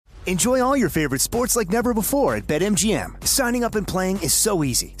Enjoy all your favorite sports like never before at BetMGM. Signing up and playing is so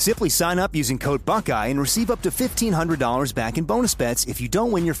easy. Simply sign up using code Buckeye and receive up to $1,500 back in bonus bets if you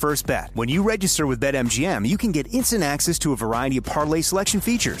don't win your first bet. When you register with BetMGM, you can get instant access to a variety of parlay selection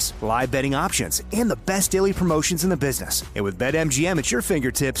features, live betting options, and the best daily promotions in the business. And with BetMGM at your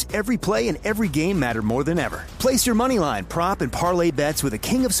fingertips, every play and every game matter more than ever. Place your moneyline, prop, and parlay bets with the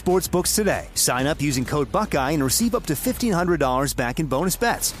king of sportsbooks today. Sign up using code Buckeye and receive up to $1,500 back in bonus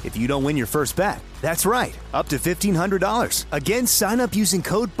bets if you don't win your first bet. That's right, up to $1,500. Again, sign up using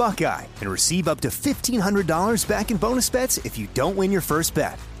code Buckeye and receive up to $1,500 back in bonus bets if you don't win your first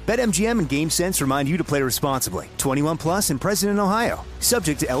bet. BetMGM and GameSense remind you to play responsibly. 21 plus and present in Ohio.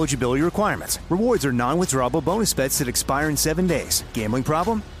 Subject to eligibility requirements. Rewards are non-withdrawable bonus bets that expire in 7 days. Gambling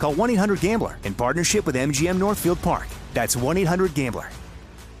problem? Call 1-800-GAMBLER in partnership with MGM Northfield Park. That's 1-800-GAMBLER.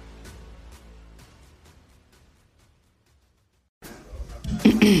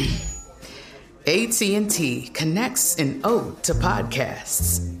 AT&T connects an ode to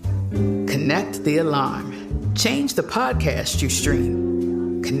podcasts. Connect the alarm. Change the podcast you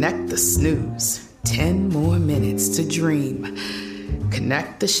stream. Connect the snooze. 10 more minutes to dream.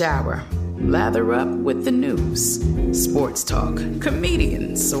 Connect the shower. Lather up with the news. Sports talk,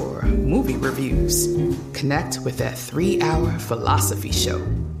 comedians, or movie reviews. Connect with that 3-hour philosophy show.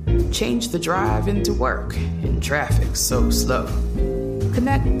 Change the drive into work in traffic so slow.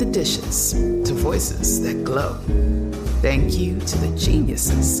 Connect the dishes to voices that glow. Thank you to the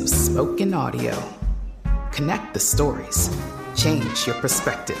geniuses of spoken audio. Connect the stories. Change your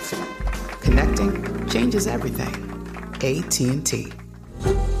perspective. Connecting changes everything. AT&T.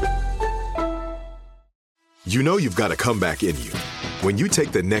 You know you've got a comeback in you. When you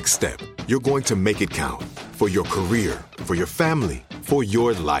take the next step, you're going to make it count. For your career, for your family, for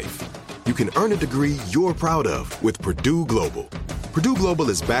your life. You can earn a degree you're proud of with Purdue Global. Purdue Global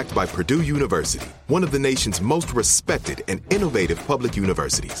is backed by Purdue University, one of the nation's most respected and innovative public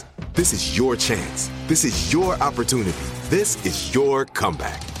universities. This is your chance. This is your opportunity. This is your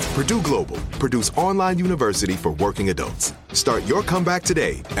comeback. Purdue Global, Purdue's online university for working adults. Start your comeback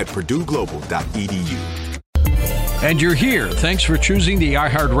today at purdueglobal.edu. And you're here. Thanks for choosing the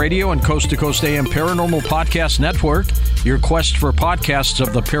iHeartRadio and Coast to Coast AM Paranormal Podcast Network. Your quest for podcasts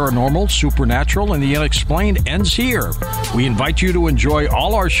of the paranormal, supernatural, and the unexplained ends here. We invite you to enjoy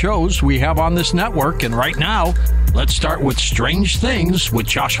all our shows we have on this network. And right now, let's start with Strange Things with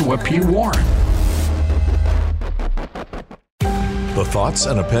Joshua P. Warren. The thoughts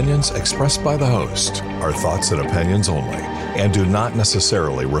and opinions expressed by the host are thoughts and opinions only and do not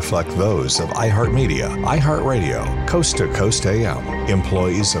necessarily reflect those of iHeartMedia, iHeartRadio, Coast to Coast AM,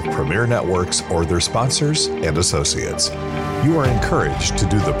 employees of Premier Networks, or their sponsors and associates. You are encouraged to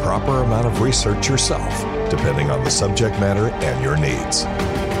do the proper amount of research yourself, depending on the subject matter and your needs.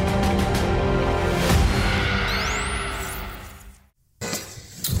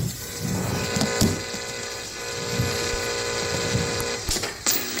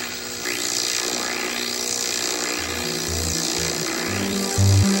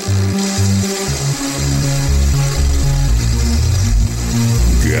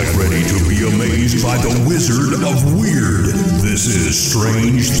 By the Wizard of Weird. This is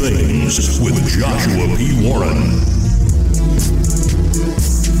Strange Things with Joshua P. Warren.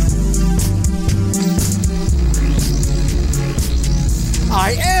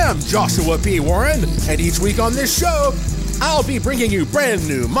 I am Joshua P. Warren, and each week on this show, I'll be bringing you brand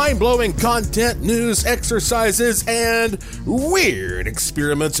new, mind-blowing content, news, exercises, and weird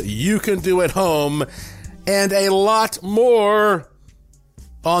experiments you can do at home, and a lot more.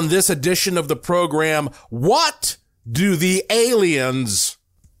 On this edition of the program, what do the aliens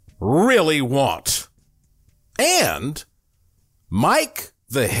really want? And Mike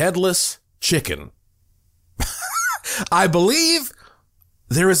the Headless Chicken. I believe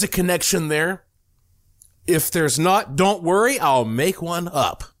there is a connection there. If there's not, don't worry, I'll make one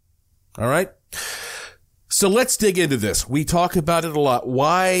up. All right? So let's dig into this. We talk about it a lot.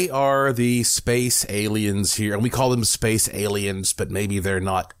 Why are the space aliens here? And we call them space aliens, but maybe they're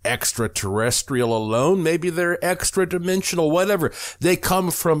not extraterrestrial alone. Maybe they're extra-dimensional, whatever. They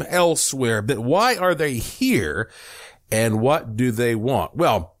come from elsewhere. But why are they here? And what do they want?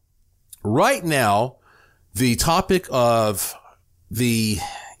 Well, right now, the topic of the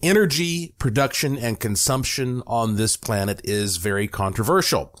energy production and consumption on this planet is very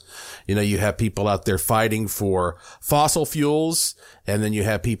controversial. You know, you have people out there fighting for fossil fuels, and then you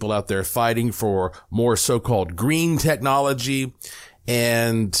have people out there fighting for more so-called green technology.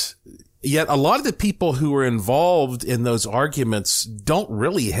 And yet a lot of the people who are involved in those arguments don't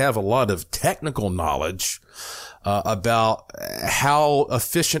really have a lot of technical knowledge. about how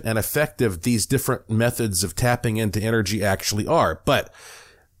efficient and effective these different methods of tapping into energy actually are. But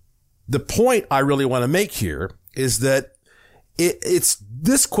the point I really want to make here is that it's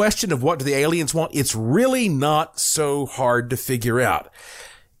this question of what do the aliens want? It's really not so hard to figure out.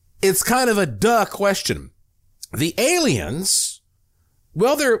 It's kind of a duh question. The aliens,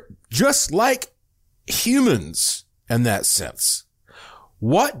 well, they're just like humans in that sense.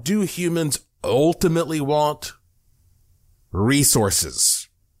 What do humans ultimately want? Resources.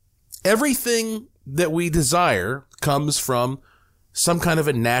 Everything that we desire comes from some kind of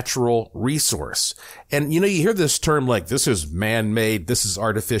a natural resource. And, you hear this term like, this is man-made, this is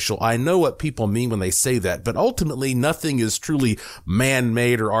artificial. I know what people mean when they say that, but ultimately nothing is truly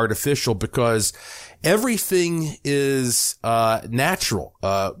man-made or artificial because everything is, natural.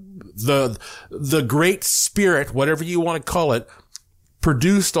 The great spirit, whatever you want to call it,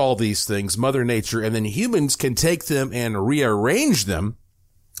 produced all these things, Mother Nature, and then humans can take them and rearrange them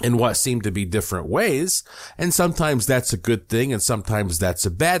in what seem to be different ways. And sometimes that's a good thing and sometimes that's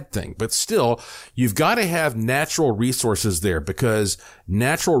a bad thing. But still, you've got to have natural resources there because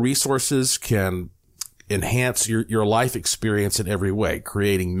natural resources can enhance your life experience in every way,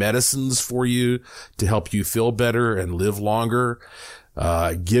 creating medicines for you to help you feel better and live longer,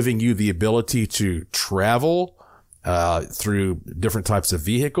 giving you the ability to travel through different types of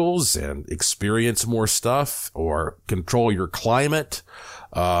vehicles and experience more stuff or control your climate.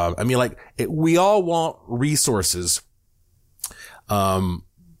 We all want resources. And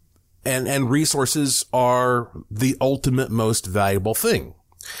resources are the ultimate most valuable thing.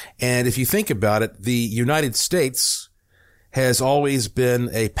 And if you think about it, the United States has always been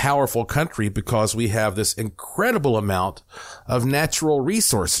a powerful country because we have this incredible amount of natural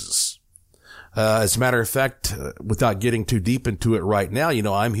resources. As a matter of fact, without getting too deep into it right now,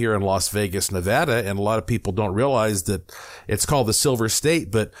 I'm here in Las Vegas, Nevada, and a lot of people don't realize that it's called the Silver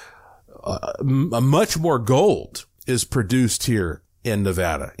State, but much more gold is produced here in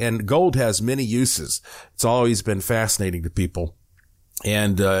Nevada. And gold has many uses. It's always been fascinating to people.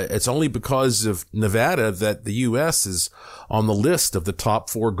 And it's only because of Nevada that the U.S. is on the list of the top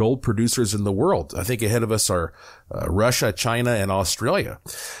 4 gold producers in the world. I think ahead of us are Russia, China, and Australia.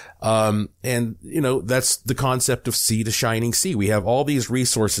 That's the concept of sea to shining sea. We have all these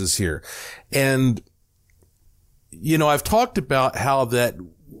resources here. And, I've talked about how that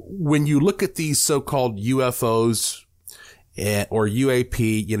when you look at these so-called UFOs or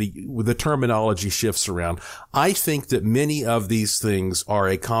UAP, the terminology shifts around. I think that many of these things are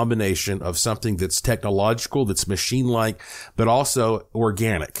a combination of something that's technological, that's machine-like, but also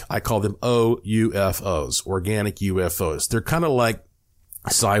organic. I call them OUFOs, organic UFOs. They're kind of like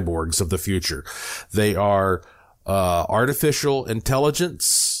cyborgs of the future. They are artificial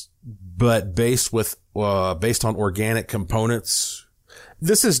intelligence, but based on organic components.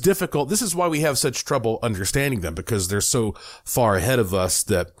 This is difficult. This is why we have such trouble understanding them, because they're so far ahead of us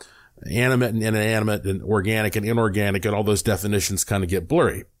that animate and inanimate and organic and inorganic and all those definitions kind of get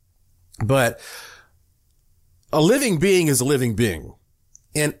blurry. But a living being is a living being.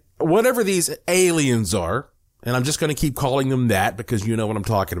 And whatever these aliens are, and I'm just going to keep calling them that because you know what I'm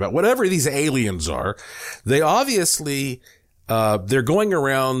talking about. Whatever these aliens are, they obviously, they're going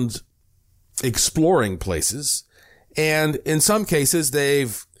around exploring places. And in some cases,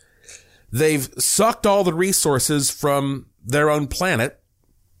 they've sucked all the resources from their own planet.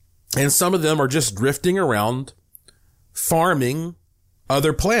 And some of them are just drifting around farming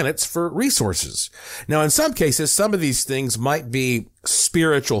other planets for resources. Now, in some cases, some of these things might be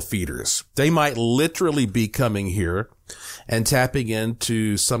spiritual feeders. They might literally be coming here and tapping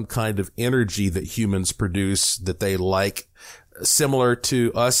into some kind of energy that humans produce that they like, similar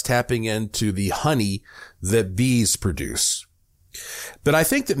to us tapping into the honey that bees produce. But I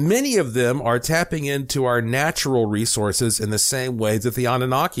think that many of them are tapping into our natural resources in the same way that the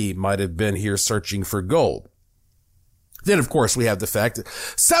Anunnaki might have been here searching for gold. Then, of course, we have the fact that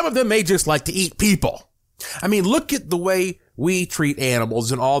some of them may just like to eat people. I mean, look at the way we treat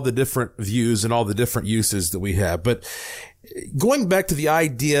animals and all the different views and all the different uses that we have. But going back to the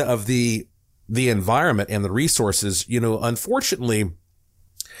idea of the environment and the resources, unfortunately,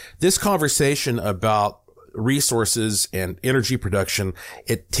 this conversation about resources and energy production,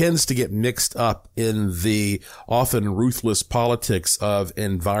 it tends to get mixed up in the often ruthless politics of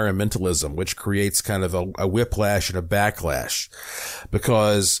environmentalism, which creates kind of a whiplash and a backlash.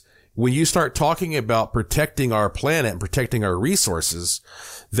 Because when you start talking about protecting our planet and protecting our resources,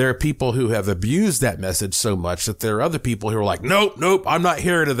 there are people who have abused that message so much that there are other people who are like, nope, I'm not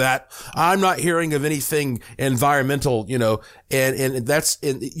hearing of that. I'm not hearing of anything environmental, and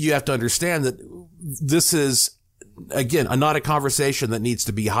you have to understand that this is again, not a conversation that needs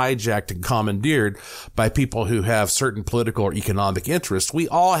to be hijacked and commandeered by people who have certain political or economic interests. We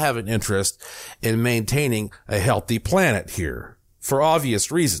all have an interest in maintaining a healthy planet here for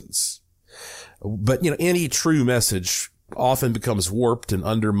obvious reasons. But, any true message often becomes warped and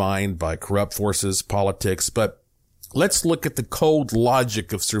undermined by corrupt forces, politics. But let's look at the cold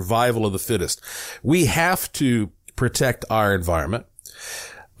logic of survival of the fittest. We have to protect our environment.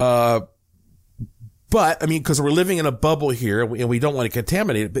 But, because we're living in a bubble here and we don't want to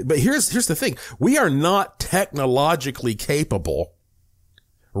contaminate it. But here's the thing. We are not technologically capable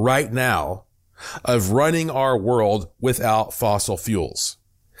right now of running our world without fossil fuels.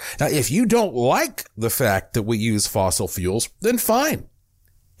 Now, if you don't like the fact that we use fossil fuels, then fine.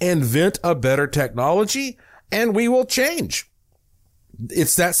 Invent a better technology and we will change.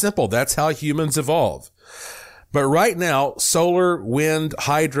 It's that simple. That's how humans evolve. But right now, solar, wind,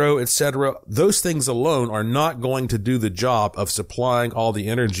 hydro, etc., those things alone are not going to do the job of supplying all the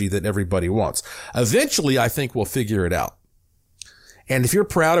energy that everybody wants. Eventually, I think we'll figure it out. And if you're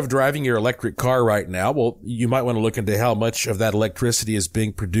proud of driving your electric car right now, well, you might want to look into how much of that electricity is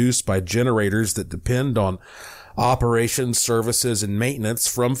being produced by generators that depend on operations, services, and maintenance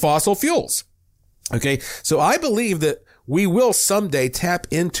from fossil fuels. Okay, so I believe that we will someday tap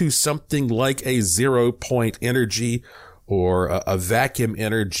into something like a 0-point energy or a vacuum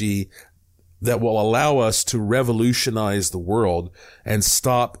energy that will allow us to revolutionize the world and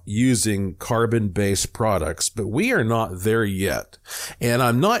stop using carbon-based products. But we are not there yet. And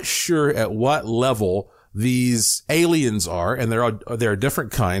I'm not sure at what level these aliens are, and there are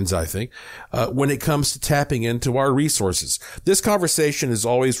different kinds, I think, when it comes to tapping into our resources. This conversation has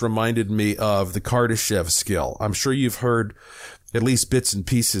always reminded me of the Kardashev scale. I'm sure you've heard at least bits and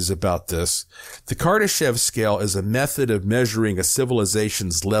pieces about this. The Kardashev scale is a method of measuring a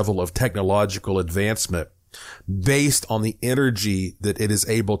civilization's level of technological advancement based on the energy that it is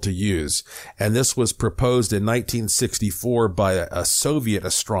able to use. And this was proposed in 1964 by a Soviet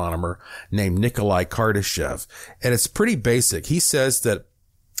astronomer named Nikolai Kardashev. And it's pretty basic. He says that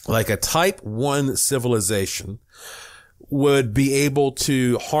like a type 1 civilization would be able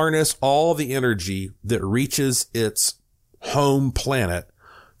to harness all the energy that reaches its home planet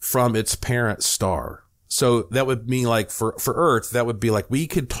from its parent star. So that would mean like for Earth, that would be like we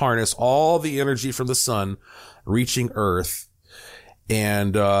could harness all the energy from the sun reaching Earth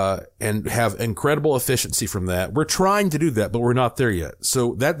and have incredible efficiency from that. We're trying to do that, but we're not there yet.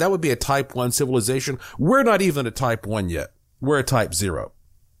 So that would be a type 1 civilization. We're not even a type 1 yet. We're a type 0.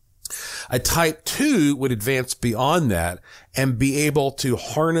 A type 2 would advance beyond that and be able to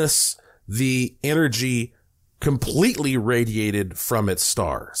harness the energy completely radiated from its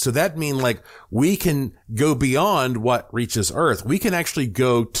star. So that means like we can go beyond what reaches Earth. We can actually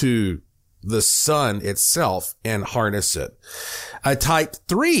go to the sun itself and harness it. A type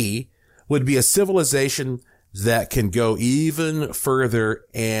 3 would be a civilization that can go even further,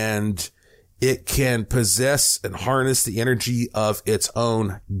 and it can possess and harness the energy of its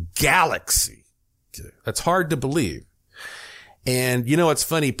own galaxy. That's hard to believe. And it's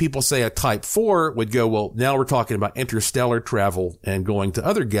funny, people say a type 4 would go, well, now we're talking about interstellar travel and going to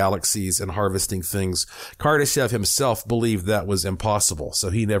other galaxies and harvesting things. Kardashev himself believed that was impossible, so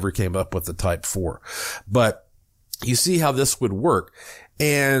he never came up with the type 4. But you see how this would work.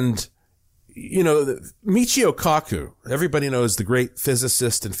 And, Michio Kaku, everybody knows the great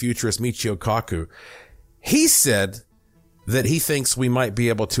physicist and futurist Michio Kaku. He said that he thinks we might be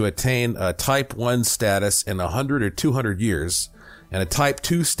able to attain a type 1 status in 100 or 200 years, and a type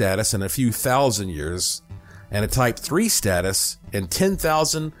 2 status in a few thousand years, and a type 3 status in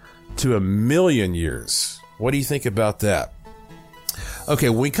 10,000 to 1,000,000 years. What do you think about that? Okay,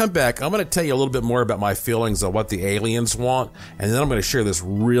 when we come back, I'm going to tell you a little bit more about my feelings on what the aliens want, and then I'm going to share this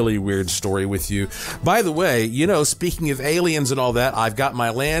really weird story with you. By the way, speaking of aliens and all that, I've got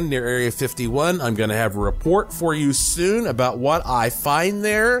my land near Area 51. I'm going to have a report for you soon about what I find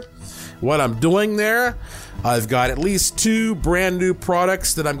there, what I'm doing there. I've got at least 2 brand new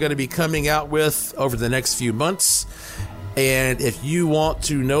products that I'm going to be coming out with over the next few months. And if you want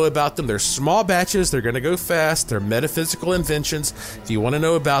to know about them, they're small batches. They're going to go fast. They're metaphysical inventions. If you want to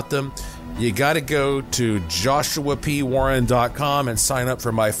know about them, you got to go to joshuapwarren.com and sign up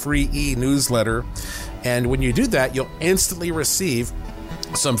for my free e-newsletter. And when you do that, you'll instantly receive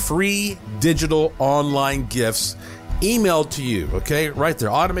some free digital online gifts emailed to you, okay? Right there,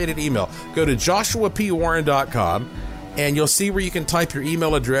 automated email. Go to joshuapwarren.com. and you'll see where you can type your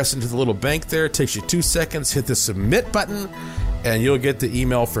email address into the little bank there. It takes you 2 seconds. Hit the submit button, and you'll get the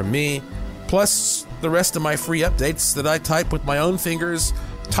email from me, plus the rest of my free updates that I type with my own fingers,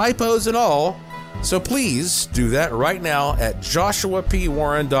 typos and all, So please do that right now at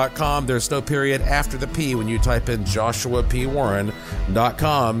joshuapwarren.com. There's no period after the P when you type in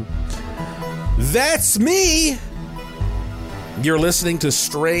joshuapwarren.com. That's me. You're listening to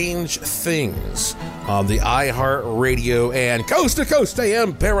Strange Things on the iHeartRadio and Coast to Coast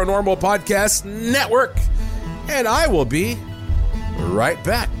AM Paranormal Podcast Network. And I will be right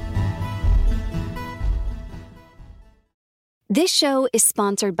back. This show is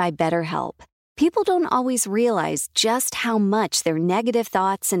sponsored by BetterHelp. People don't always realize just how much their negative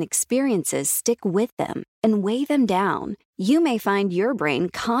thoughts and experiences stick with them and weigh them down. You may find your brain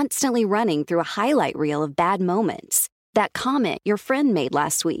constantly running through a highlight reel of bad moments. That comment your friend made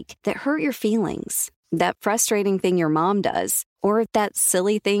last week that hurt your feelings. That frustrating thing your mom does. Or that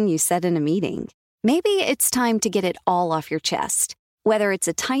silly thing you said in a meeting. Maybe it's time to get it all off your chest. Whether it's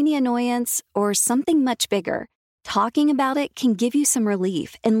a tiny annoyance or something much bigger, talking about it can give you some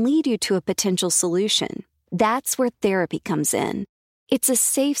relief and lead you to a potential solution. That's where therapy comes in. It's a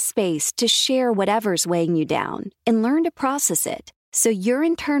safe space to share whatever's weighing you down and learn to process it so your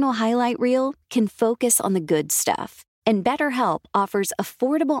internal highlight reel can focus on the good stuff. And BetterHelp offers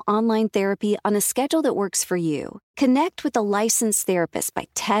affordable online therapy on a schedule that works for you. Connect with a licensed therapist by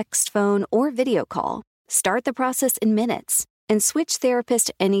text, phone, or video call. Start the process in minutes and switch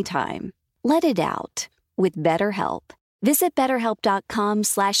therapist anytime. Let it out with BetterHelp. Visit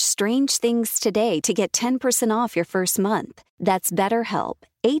BetterHelp.com/strangethings today to get 10% off your first month. That's BetterHelp,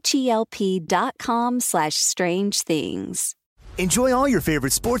 HELP.com/strangethings. Enjoy all your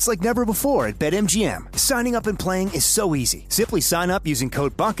favorite sports like never before at BetMGM. Signing up and playing is so easy. Simply sign up using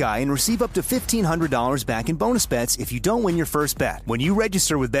code Buckeye and receive up to $1,500 back in bonus bets if you don't win your first bet. When you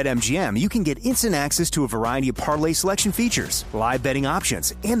register with BetMGM, you can get instant access to a variety of parlay selection features, live betting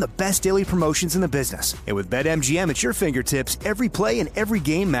options, and the best daily promotions in the business. And with BetMGM at your fingertips, every play and every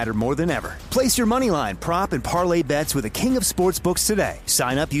game matter more than ever. Place your moneyline, prop, and parlay bets with the king of sportsbooks today.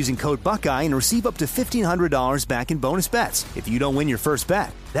 Sign up using code Buckeye and receive up to $1,500 back in bonus bets if you don't win your first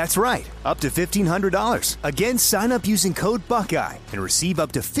bet. That's right, up to $1,500. Again, sign up using code Buckeye and receive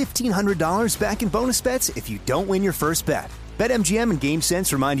up to $1,500 back in bonus bets if you don't win your first bet. BetMGM and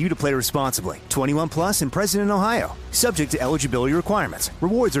GameSense remind you to play responsibly. 21 plus and present in Ohio. Subject to eligibility requirements.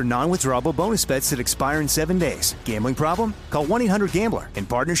 Rewards are non-withdrawable bonus bets that expire in 7 days. Gambling problem? Call 1-800-GAMBLER in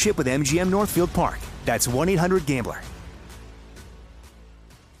partnership with MGM Northfield Park. That's 1-800-GAMBLER.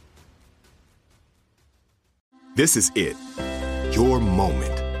 This is it. Your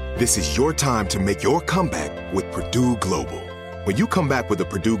moment. This is your time to make your comeback with Purdue Global. When you come back with a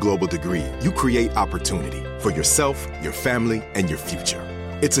Purdue Global degree, you create opportunity for yourself, your family, and your future.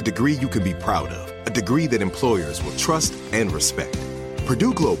 It's a degree you can be proud of, a degree that employers will trust and respect.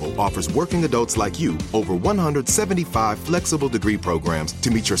 Purdue Global offers working adults like you over 175 flexible degree programs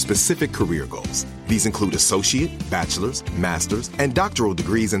to meet your specific career goals. These include associate, bachelor's, master's, and doctoral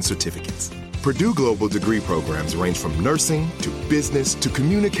degrees and certificates. Purdue Global degree programs range from nursing to business to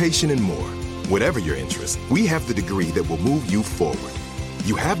communication and more. Whatever your interest, we have the degree that will move you forward.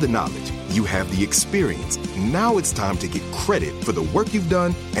 You have the knowledge, you have the experience. Now it's time to get credit for the work you've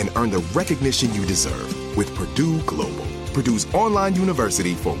done and earn the recognition you deserve with Purdue Global, Purdue's online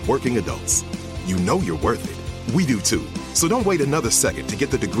university for working adults. You know you're worth it. We do too. So don't wait another second to get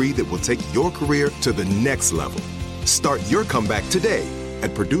the degree that will take your career to the next level. Start your comeback today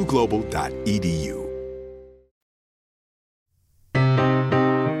at purdueglobal.edu.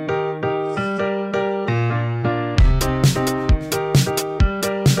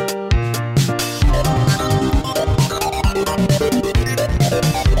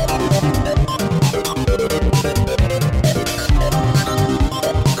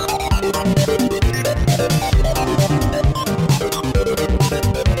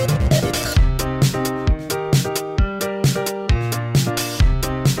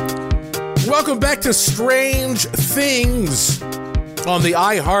 Welcome back to Strange Things on the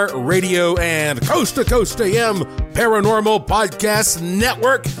iHeartRadio and Coast to Coast AM Paranormal Podcast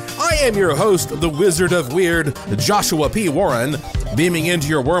Network. I am your host, the Wizard of Weird, Joshua P. Warren, beaming into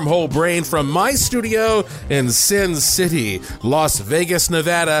your wormhole brain from my studio in Sin City, Las Vegas,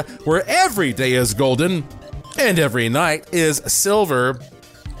 Nevada, where every day is golden and every night is silver.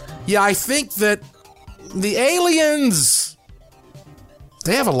 Yeah, I think that the aliens,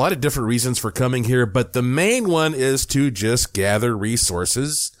 they have a lot of different reasons for coming here, but the main one is to just gather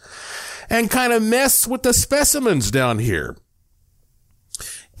resources and kind of mess with the specimens down here.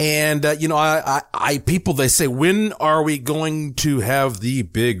 And, people, they say, when are we going to have the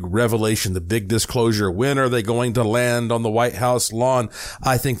big revelation, the big disclosure? When are they going to land on the White House lawn?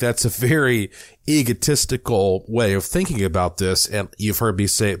 I think that's a very egotistical way of thinking about this. And you've heard me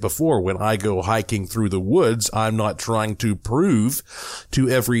say it before. When I go hiking through the woods, I'm not trying to prove to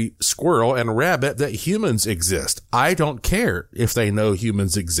every squirrel and rabbit that humans exist. I don't care if they know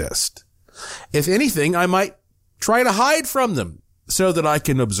humans exist. If anything, I might try to hide from them so that I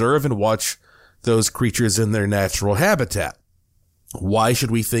can observe and watch those creatures in their natural habitat. Why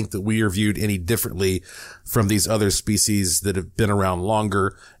should we think that we are viewed any differently from these other species that have been around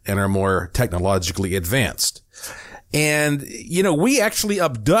longer and are more technologically advanced? And, we actually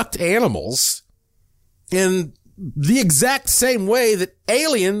abduct animals in the exact same way that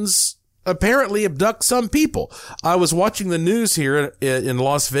aliens apparently abduct some people. I was watching the news here in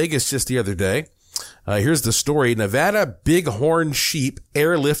Las Vegas just the other day. Here's the story. Nevada bighorn sheep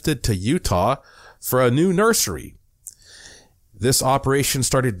airlifted to Utah for a new nursery. This operation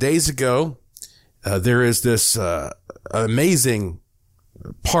started days ago. There is this amazing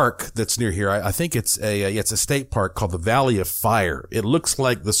park that's near here. I think it's a state park called the Valley of Fire. It looks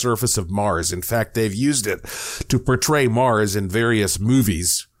like the surface of Mars. In fact, they've used it to portray Mars in various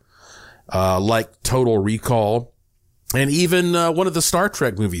movies, like Total Recall. And even one of the Star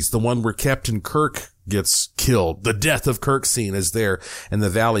Trek movies, the one where Captain Kirk gets killed. The death of Kirk scene is there in the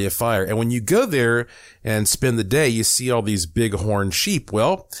Valley of Fire. And when you go there and spend the day, you see all these bighorn sheep.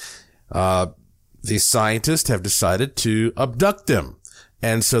 Well, these scientists have decided to abduct them.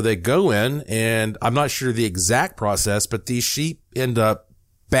 And so they go in, and I'm not sure the exact process, but these sheep end up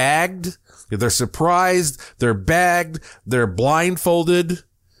bagged. They're surprised. They're bagged. They're blindfolded,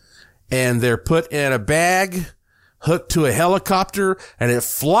 and they're put in a bag, hooked to a helicopter, and it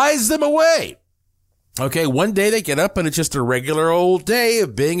flies them away. Okay, one day they get up and it's just a regular old day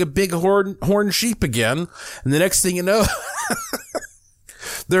of being a big horn sheep again. And the next thing you know,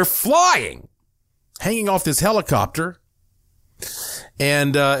 they're flying, hanging off this helicopter.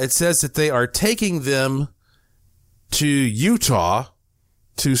 And it says that they are taking them to Utah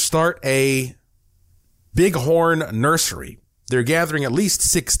to start a bighorn nursery. They're gathering at least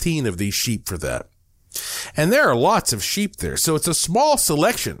 16 of these sheep for that. And there are lots of sheep there, so it's a small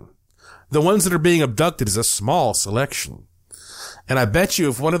selection. The ones that are being abducted is a small selection. And I bet you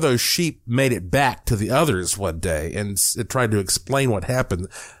if one of those sheep made it back to the others one day and tried to explain what happened,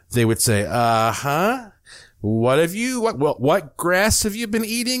 they would say, what grass have you been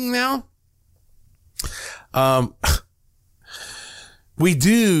eating now? We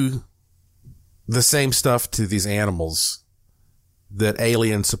do the same stuff to these animals that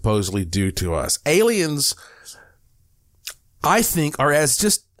aliens supposedly do to us. Aliens, I think, are as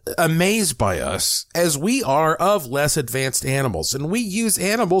just amazed by us as we are of less advanced animals. And we use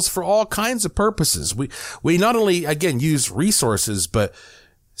animals for all kinds of purposes. We not only, again, use resources, but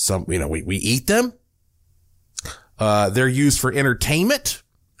we eat them. They're used for entertainment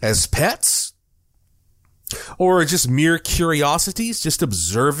as pets, or just mere curiosities, just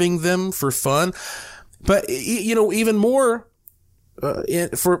observing them for fun. But, even more,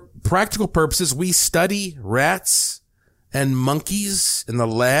 for practical purposes, we study rats and monkeys in the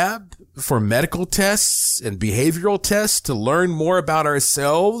lab for medical tests and behavioral tests to learn more about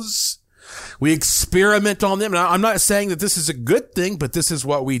ourselves. We experiment on them. Now, I'm not saying that this is a good thing, but this is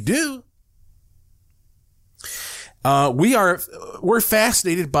what we do. We're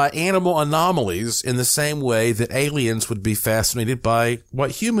fascinated by animal anomalies in the same way that aliens would be fascinated by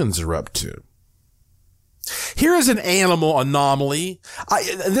what humans are up to. Here is an animal anomaly.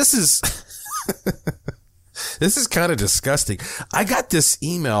 This is kind of disgusting. I got this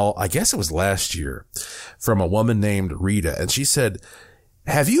email, I guess it was last year, from a woman named Rita, and she said,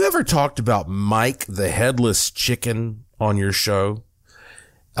 have you ever talked about Mike the Headless Chicken on your show?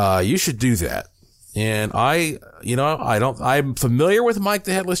 You should do that. And I'm familiar with Mike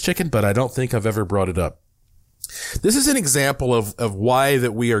the Headless Chicken, but I don't think I've ever brought it up. This is an example of why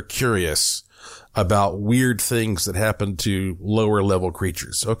that we are curious about weird things that happen to lower level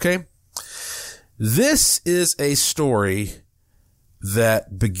creatures. Okay. This is a story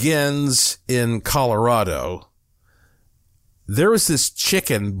that begins in Colorado. There was this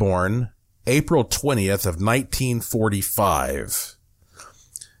chicken born April 20th of 1945.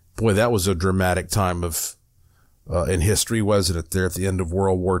 Boy, that was a dramatic time in history, wasn't it, there at the end of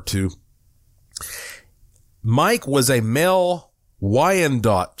World War II? Mike was a male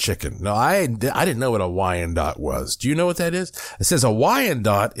Wyandotte chicken. No, I didn't know what a Wyandotte was. Do you know what that is? It says a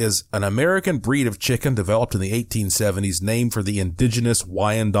Wyandotte is an American breed of chicken developed in the 1870s, named for the indigenous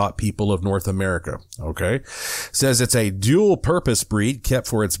Wyandot people of North America. Okay. It says it's a dual purpose breed kept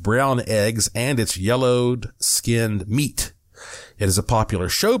for its brown eggs and its yellowed skinned meat. It is a popular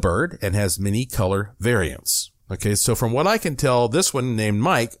show bird and has many color variants. Okay. So from what I can tell, this one named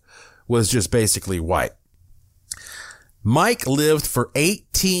Mike was just basically white. Mike lived for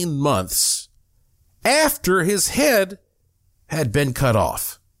 18 months after his head had been cut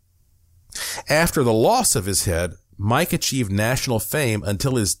off. After the loss of his head, Mike achieved national fame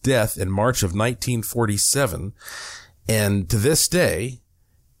until his death in March of 1947. And to this day,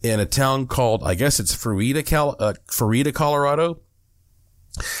 in a town called, I guess it's Farida, Colorado,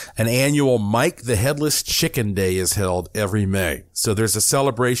 an annual Mike the Headless Chicken Day is held every May. So there's a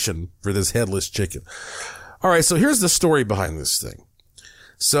celebration for this headless chicken. All right, so here's the story behind this thing.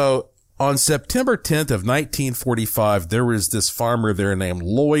 So on September 10th of 1945, there was this farmer there named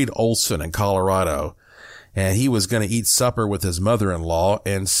Lloyd Olson in Colorado, and he was going to eat supper with his mother-in-law.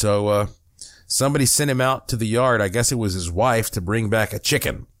 And so somebody sent him out to the yard, I guess it was his wife, to bring back a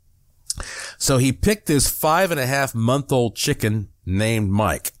chicken. So he picked this 5.5-month-old chicken named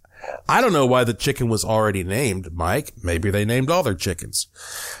Mike. I don't know why the chicken was already named Mike. Maybe they named all their chickens.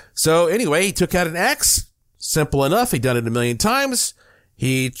 So anyway, he took out an axe. Simple enough. He'd done it a million times.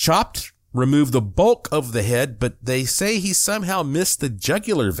 He chopped, removed the bulk of the head, but they say he somehow missed the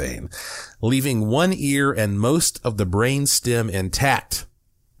jugular vein, leaving one ear and most of the brain stem intact.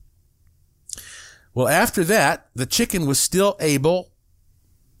 Well, after that, the chicken was still able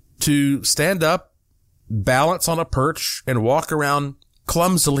to stand up, balance on a perch, and walk around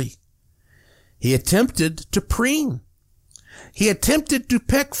clumsily. He attempted to preen. He attempted to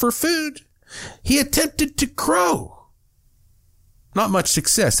peck for food. He attempted to crow. Not much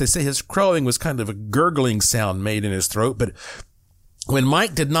success. They say his crowing was kind of a gurgling sound made in his throat, but when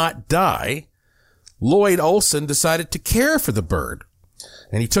Mike did not die, Lloyd Olson decided to care for the bird.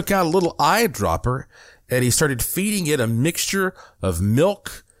 And he took out a little eyedropper and he started feeding it a mixture of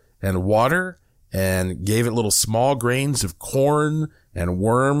milk and water and gave it little small grains of corn and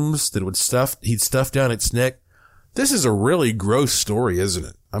worms that he'd stuff down its neck. This is a really gross story, isn't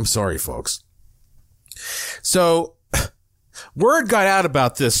it? I'm sorry, folks. So, word got out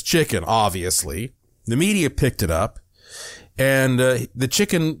about this chicken, obviously. The media picked it up, and the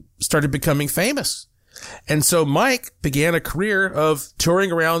chicken started becoming famous. And so Mike began a career of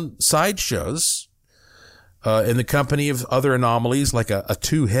touring around sideshows in the company of other anomalies like a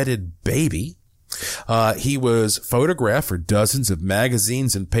two-headed baby. He was photographed for dozens of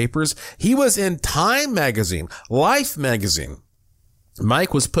magazines and papers. He was in Time magazine, Life magazine.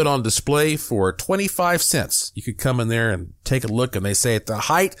 Mike was put on display for 25 cents. You could come in there and take a look, and they say at the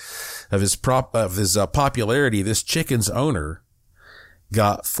height of his popularity, this chicken's owner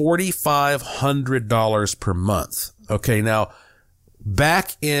got $4,500 per month. Okay, now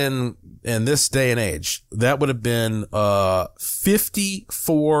back in this day and age, that would have been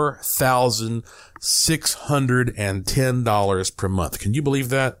 $54,610 per month. Can you believe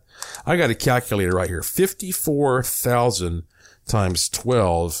that? I got a calculator right here. 54,000 times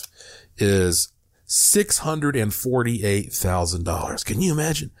 12 is $648,000. Can you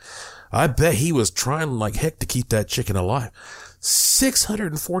imagine? I bet he was trying like heck to keep that chicken alive.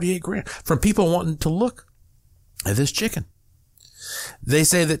 648 grand from people wanting to look at this chicken. They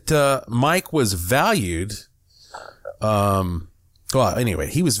say that Mike was valued. Well, anyway,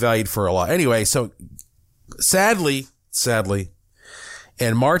 he was valued for a lot. Anyway, so sadly,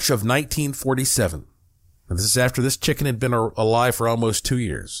 in March of 1947, and this is after this chicken had been alive for almost 2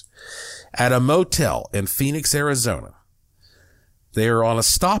 years, at a motel in Phoenix, Arizona, they are on a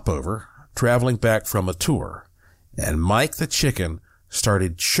stopover traveling back from a tour, and Mike the chicken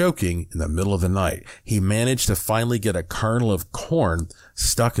started choking in the middle of the night. He managed to finally get a kernel of corn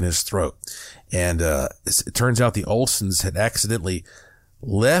stuck in his throat. And it turns out the Olsons had accidentally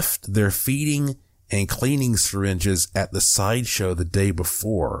left their feeding and cleaning syringes at the sideshow the day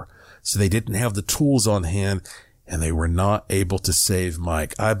before. So they didn't have the tools on hand, and they were not able to save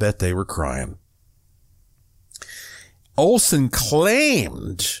Mike. I bet they were crying. Olson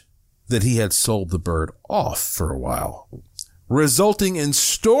claimed that he had sold the bird off for a while, resulting in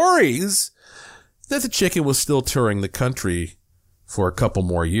stories that the chicken was still touring the country for a couple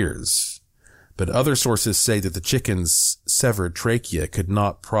more years. But other sources say that the chicken's severed trachea could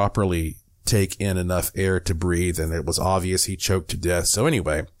not properly take in enough air to breathe, and it was obvious he choked to death. So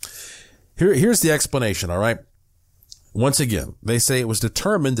anyway, here's the explanation, all right? Once again, they say it was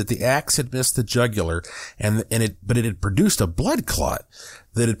determined that the axe had missed the jugular but it had produced a blood clot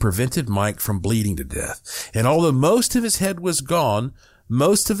that had prevented Mike from bleeding to death. And although most of his head was gone,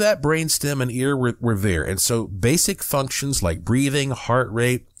 most of that brainstem and ear were there. And so basic functions like breathing, heart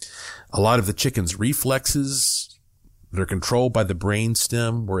rate, a lot of the chicken's reflexes that are controlled by the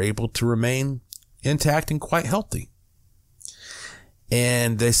brainstem were able to remain intact and quite healthy.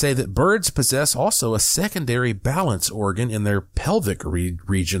 And they say that birds possess also a secondary balance organ in their pelvic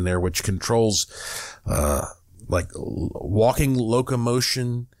region there, which controls, like walking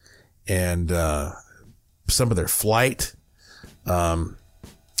locomotion and, some of their flight. So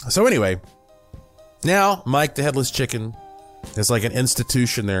anyway, now Mike the Headless Chicken is like an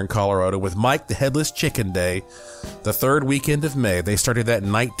institution there in Colorado with Mike the Headless Chicken Day, the third weekend of May. They started that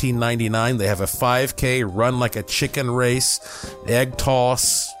in 1999. They have a 5K run like a chicken race, egg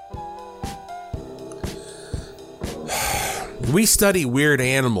toss. We study weird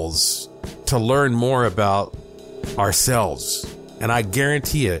animals to learn more about ourselves. And I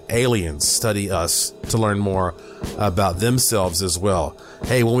guarantee you, aliens study us to learn more about themselves as well.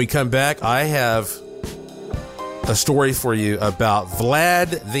 Hey, when we come back, I have a story for you about Vlad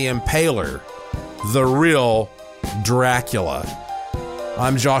the Impaler, the real Dracula.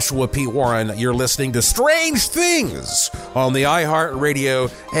 I'm Joshua P. Warren. You're listening to Strange Things on the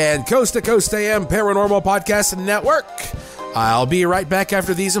iHeartRadio and Coast to Coast AM Paranormal Podcast Network. I'll be right back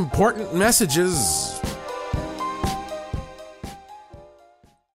after these important messages.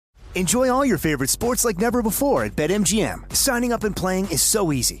 Enjoy all your favorite sports like never before at BetMGM. Signing up and playing is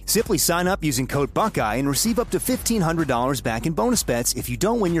so easy. Simply sign up using code Buckeye and receive up to $1,500 back in bonus bets if you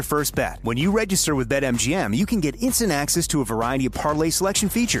don't win your first bet. When you register with BetMGM, you can get instant access to a variety of parlay selection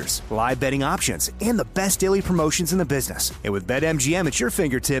features, live betting options, and the best daily promotions in the business. And with BetMGM at your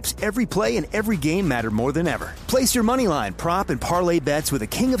fingertips, every play and every game matter more than ever. Place your moneyline, prop, and parlay bets with the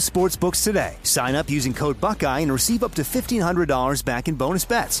king of sportsbooks today. Sign up using code Buckeye and receive up to $1,500 back in bonus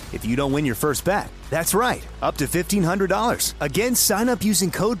bets if you don't win your first bet. That's right, up to $1,500. Again, sign up using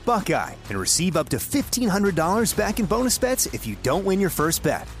code Buckeye and receive up to $1,500 back in bonus bets if you don't win your first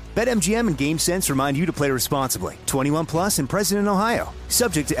bet. BetMGM and GameSense remind you to play responsibly. 21 plus and present in Ohio.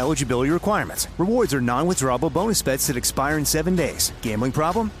 Subject to eligibility requirements. Rewards are non-withdrawable bonus bets that expire in 7 days. Gambling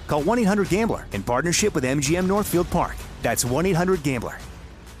problem? Call 1-800-GAMBLER in partnership with MGM Northfield Park. That's 1-800-GAMBLER.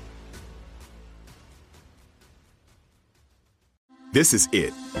 This is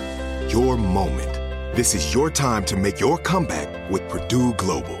it. Your moment. This is your time to make your comeback with Purdue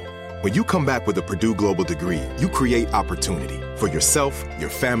Global. When you come back with a Purdue Global degree, you create opportunity for yourself, your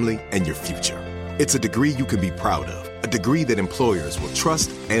family, and your future. It's a degree you can be proud of, a degree that employers will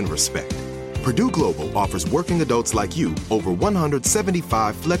trust and respect. Purdue Global offers working adults like you over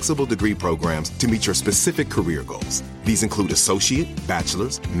 175 flexible degree programs to meet your specific career goals. These include associate,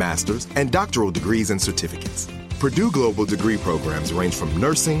 bachelor's, master's, and doctoral degrees and certificates. Purdue Global degree programs range from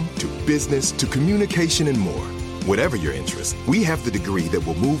nursing to business to communication and more. Whatever your interest, we have the degree that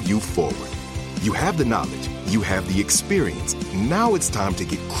will move you forward. You have the knowledge, you have the experience. Now it's time to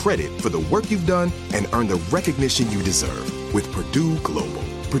get credit for the work you've done and earn the recognition you deserve with Purdue Global,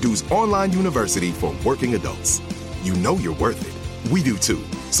 Purdue's online university for working adults. You know you're worth it. We do too.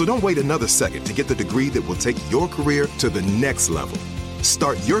 So don't wait another second to get the degree that will take your career to the next level.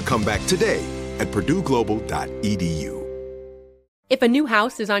 Start your comeback today at purdueglobal.edu. If a new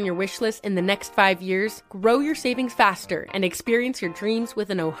house is on your wish list in the next 5 years, grow your savings faster and experience your dreams with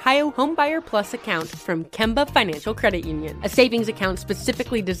an Ohio Homebuyer Plus account from Kemba Financial Credit Union. A savings account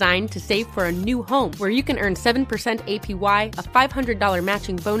specifically designed to save for a new home, where you can earn 7% APY, a $500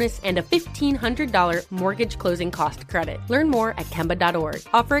 matching bonus, and a $1,500 mortgage closing cost credit. Learn more at Kemba.org.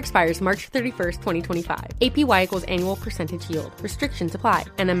 Offer expires March 31st, 2025. APY equals annual percentage yield. Restrictions apply.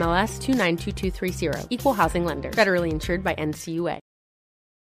 NMLS 292230. Equal housing lender. Federally insured by NCUA.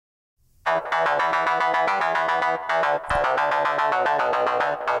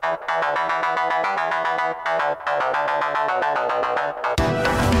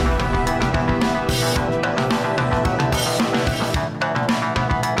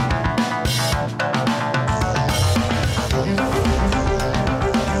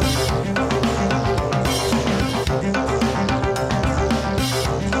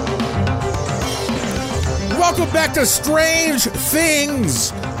 Welcome back to Strange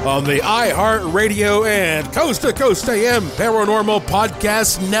Things on the iHeartRadio and Coast to Coast AM Paranormal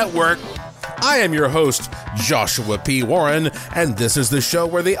Podcast Network. I am your host, Joshua P. Warren, and this is the show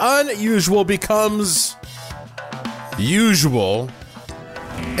where the unusual becomes usual.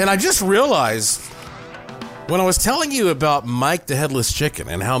 And I just realized when I was telling you about Mike the Headless Chicken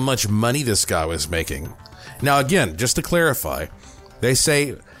and how much money this guy was making. Now, again, just to clarify, they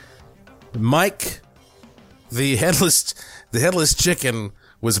say Mike the Headless Chicken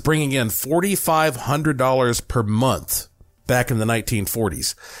was bringing in $4,500 per month back in the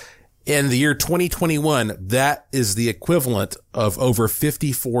 1940s. In the year 2021, that is the equivalent of over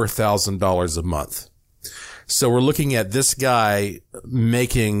 $54,000 a month. So we're looking at this guy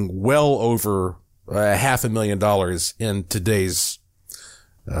making well over $500,000 in today's,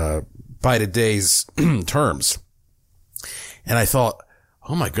 by today's terms. And I thought,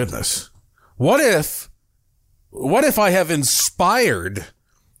 oh my goodness, what if I have inspired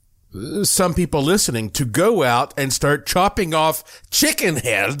some people listening to go out and start chopping off chicken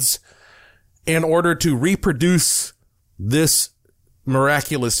heads in order to reproduce this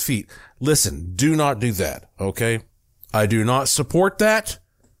miraculous feat? Listen, do not do that, okay? I do not support that.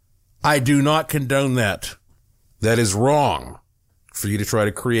 I do not condone that. That is wrong for you to try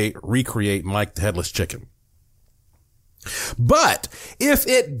to recreate Mike the Headless Chicken. But if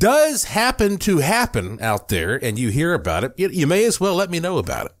it does happen to happen out there and you hear about it, you may as well let me know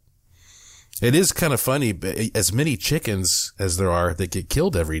about it. It is kind of funny, as many chickens as there are that get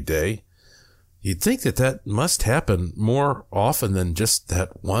killed every day, you'd think that must happen more often than just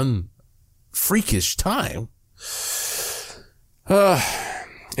that one freakish time.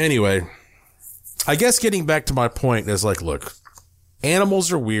 Anyway, I guess getting back to my point is like, look,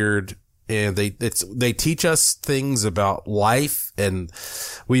 animals are weird and they teach us things about life and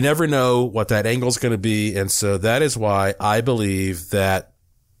we never know what that angle's going to be. And so that is why I believe that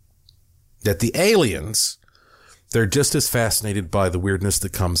the aliens, they're just as fascinated by the weirdness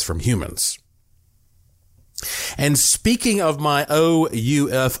that comes from humans. And speaking of my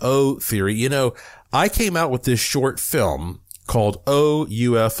UFO theory, I came out with this short film called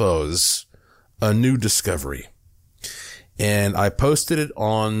UFOs, A New Discovery. And I posted it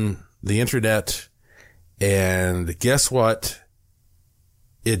on the internet, and guess what?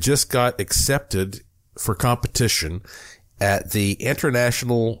 It just got accepted for competition at the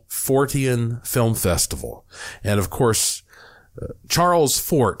International Fortean Film Festival. And of course, Charles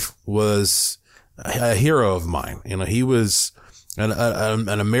Fort was a hero of mine. He was an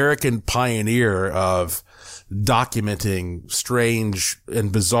American pioneer of documenting strange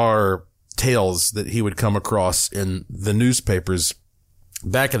and bizarre tales that he would come across in the newspapers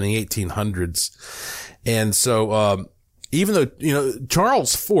back in the 1800s. And so, even though,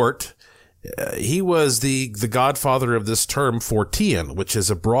 Charles Fort, he was the godfather of this term Fortean, which is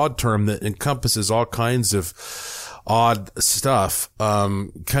a broad term that encompasses all kinds of odd stuff,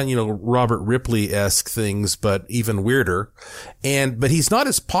 Robert Ripley-esque things, but even weirder. But he's not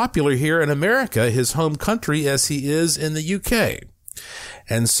as popular here in America, his home country, as he is in the UK.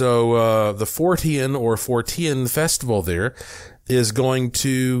 And so, the Fortean or Fortean Festival there is going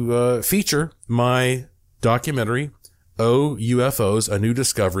to, feature my documentary, UFOs, A New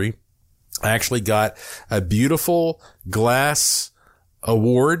Discovery. I actually got a beautiful glass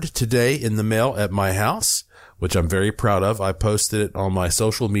award today in the mail at my house, which I'm very proud of. I posted it on my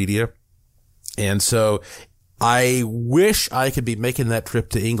social media. And so I wish I could be making that trip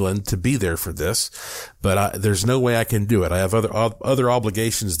to England to be there for this, but there's no way I can do it. I have other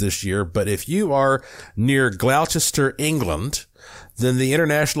obligations this year. But if you are near Gloucester, England, then the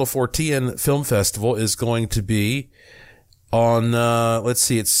International Fortean Film Festival is going to be on,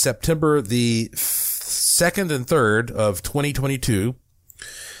 it's September the 2nd and 3rd of 2022.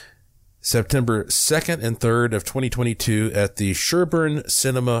 September 2nd and 3rd of 2022 at the Sherburn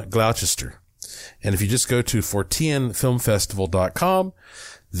Cinema, Gloucester. And if you just go to ForteanFilmFestival.com,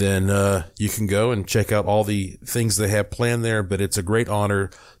 then you can go and check out all the things they have planned there. But it's a great honor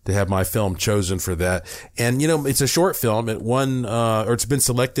to have my film chosen for that. And, it's a short film. It won, it's been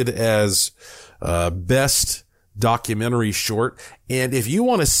selected as best documentary short. And if you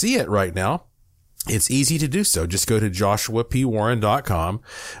want to see it right now, it's easy to do so. Just go to JoshuaPWarren.com.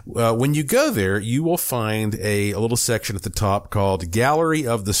 When you go there, you will find a little section at the top called Gallery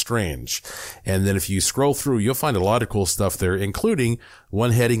of the Strange. And then if you scroll through, you'll find a lot of cool stuff there, including one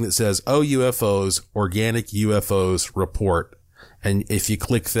heading that says, UFOs, Organic UFOs Report. And if you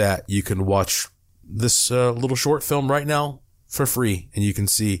click that, you can watch this little short film right now for free, and you can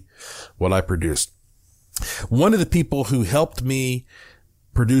see what I produced. One of the people who helped me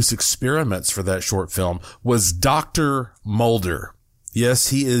produce experiments for that short film was Dr. Mulder. Yes,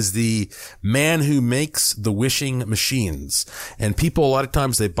 he is the man who makes the wishing machines. And people, a lot of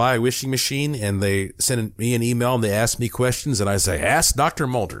times, they buy a wishing machine and they send me an email and they ask me questions, and I say, ask Dr.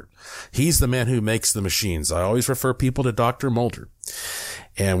 Mulder. He's the man who makes the machines. I always refer people to Dr. Mulder.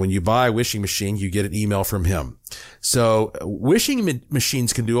 And when you buy a wishing machine, you get an email from him. So wishing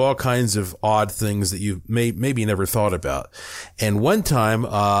machines can do all kinds of odd things that you maybe never thought about. And one time,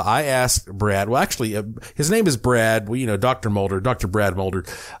 I asked Brad, well, actually, his name is Brad, well, Dr. Brad Mulder.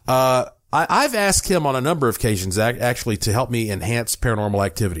 I've asked him on a number of occasions actually to help me enhance paranormal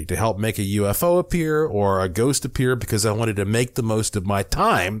activity, to help make a UFO appear or a ghost appear, because I wanted to make the most of my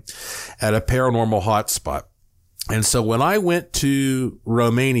time at a paranormal hotspot. And so when I went to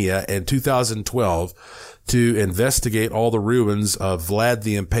Romania in 2012 to investigate all the ruins of Vlad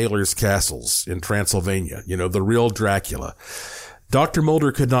the Impaler's castles in Transylvania, the real Dracula, Dr.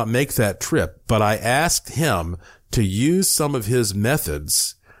 Mulder could not make that trip, but I asked him to use some of his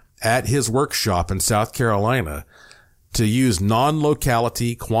methods at his workshop in South Carolina to use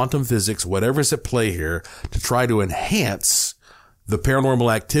non-locality, quantum physics, whatever's at play here, to try to enhance the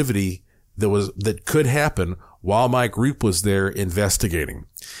paranormal activity that could happen while my group was there investigating.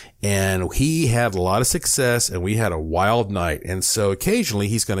 And he had a lot of success, and we had a wild night. And so occasionally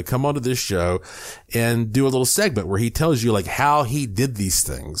he's going to come onto this show and do a little segment where he tells you how he did these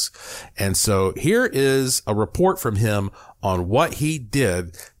things. And so here is a report from him on what he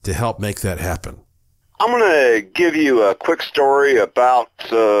did to help make that happen. I'm going to give you a quick story about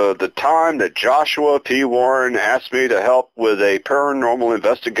the time that Joshua P. Warren asked me to help with a paranormal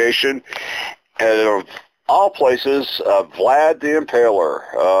investigation at all places, Vlad the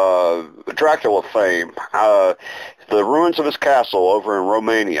Impaler, Dracula fame, the ruins of his castle over in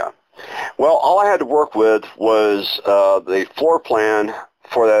Romania. Well, all I had to work with was the floor plan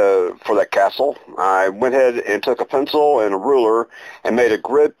for that castle. I went ahead and took a pencil and a ruler and made a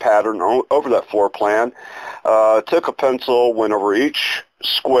grid pattern over that floor plan. Took a pencil, went over each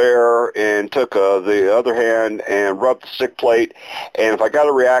square, and took the other hand and rubbed the stick plate. And if I got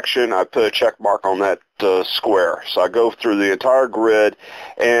a reaction, I put a check mark on that square. So I go through the entire grid,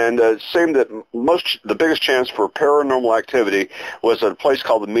 and it seemed that the biggest chance for paranormal activity was at a place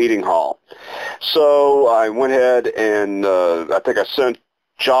called the Meeting Hall. So I went ahead and I think I sent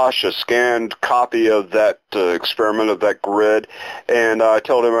Josh a scanned copy of that experiment of that grid, and I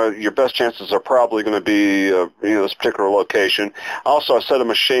told him your best chances are probably going to be this particular location. Also, I set a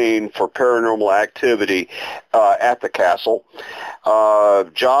machine for paranormal activity at the castle.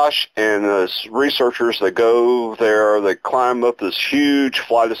 Josh and his researchers, they go there, they climb up this huge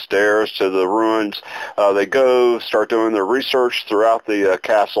flight of stairs to the ruins. They go start doing their research throughout the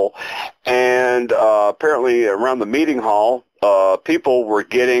castle, and apparently around the meeting hall, people were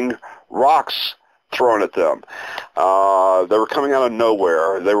getting rocks thrown at them. They were coming out of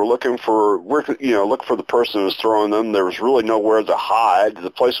nowhere. They were looking for the person who was throwing them. There was really nowhere to hide.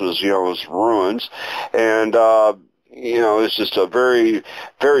 The place was, was ruins, and it's just a very,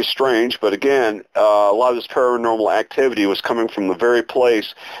 very strange. But again, a lot of this paranormal activity was coming from the very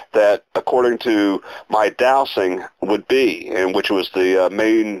place that, according to my dowsing, would be, and which was the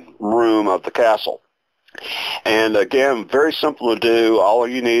main room of the castle. And again, very simple to do. All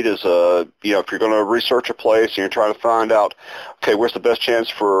you need is if you're going to research a place and you're trying to find out, okay, where's the best chance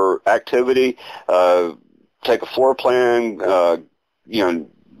for activity, take a floor plan,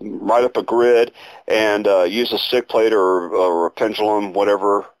 write up a grid, and use a stick plate or a pendulum,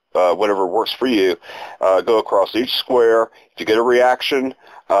 whatever works for you. Go across each square. If you get a reaction,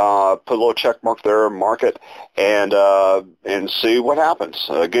 put a little check mark there, mark it, and see what happens.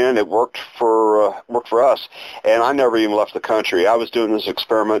 Again, it worked for us, and I never even left the country. I was doing this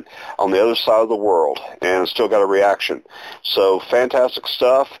experiment on the other side of the world, and still got a reaction. So fantastic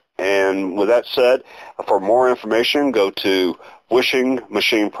stuff. And with that said, for more information, go to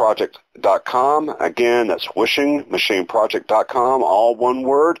wishingmachineproject.com. Again, that's wishingmachineproject.com, all one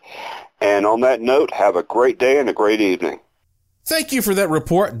word. And on that note, have a great day and a great evening. Thank you for that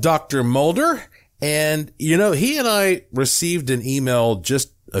report, Dr. Mulder. And, he and I received an email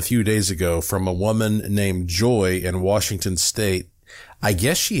just a few days ago from a woman named Joy in Washington State. I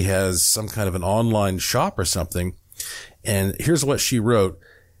guess she has some kind of an online shop or something. And here's what she wrote.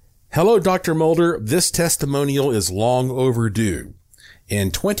 Hello, Dr. Mulder. This testimonial is long overdue.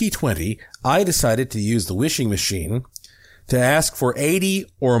 In 2020, I decided to use the wishing machine to ask for 80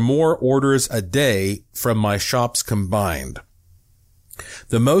 or more orders a day from my shops combined.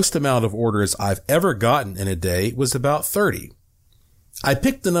 The most amount of orders I've ever gotten in a day was about 30. I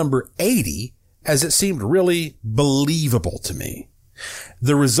picked the number 80 as it seemed really believable to me.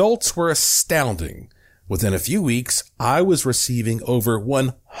 The results were astounding. Within a few weeks, I was receiving over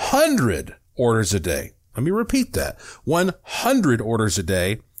 100 orders a day. Let me repeat that. 100 orders a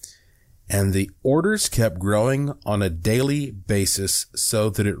day. And the orders kept growing on a daily basis so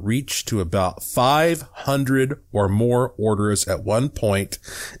that it reached to about 500 or more orders at one point.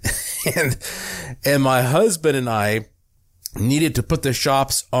 And my husband and I needed to put the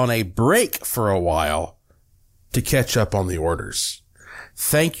shops on a break for a while to catch up on the orders.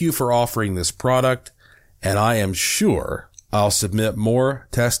 Thank you for offering this product, and I am sure I'll submit more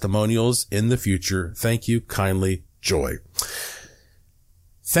testimonials in the future. Thank you kindly, Joy.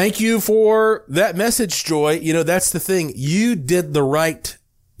 Thank you for that message, Joy. You know, that's the thing. You did the right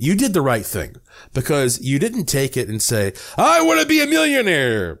thing, because you didn't take it and say, I want to be a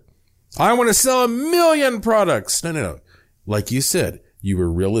millionaire. I want to sell 1 million products. No. Like you said, you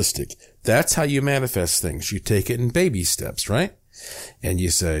were realistic. That's how you manifest things. You take it in baby steps, right? And you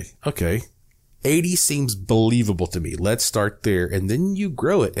say, okay, 80 seems believable to me. Let's start there. And then you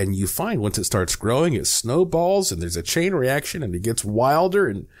grow it, and you find once it starts growing, it snowballs and there's a chain reaction and it gets wilder.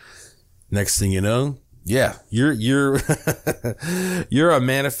 And next thing you know, yeah, you're a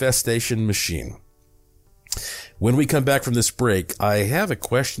manifestation machine. When we come back from this break, I have a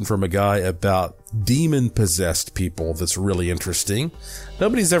question from a guy about demon-possessed people that's really interesting.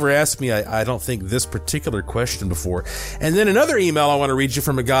 Nobody's ever asked me, I don't think, this particular question before. And then another email I want to read you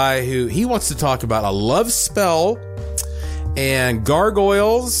from a guy who he wants to talk about a love spell and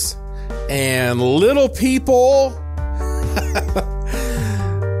gargoyles and little people.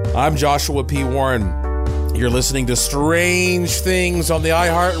 I'm Joshua P. Warren. You're listening to Strange Things on the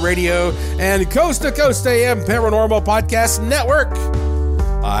iHeartRadio and Coast to Coast AM Paranormal Podcast Network.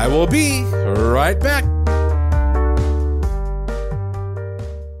 I will be right back.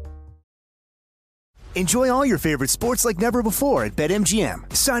 Enjoy all your favorite sports like never before at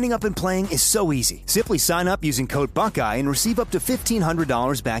BetMGM. Signing up and playing is so easy. Simply sign up using code Buckeye and receive up to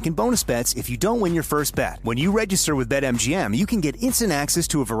 $1,500 back in bonus bets if you don't win your first bet. When you register with BetMGM, you can get instant access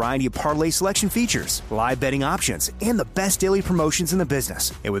to a variety of parlay selection features, live betting options, and the best daily promotions in the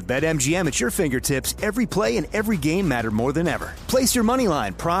business. And with BetMGM at your fingertips, every play and every game matter more than ever. Place your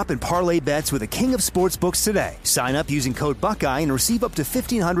moneyline, prop, and parlay bets with the king of sportsbooks today. Sign up using code Buckeye and receive up to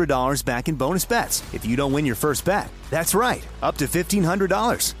 $1,500 back in bonus bets if you don't win your first bet. That's right, up to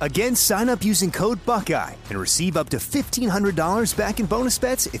 $1,500. Again, sign up using code Buckeye and receive up to $1,500 back in bonus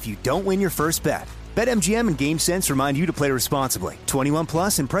bets if you don't win your first bet. BetMGM and GameSense remind you to play responsibly. 21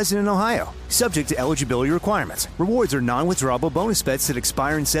 plus and present in Ohio. Subject to eligibility requirements. Rewards are non-withdrawable bonus bets that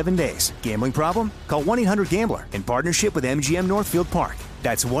expire in 7 days. Gambling problem? Call 1-800-GAMBLER in partnership with MGM Northfield Park.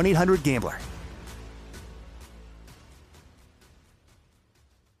 That's 1-800-GAMBLER.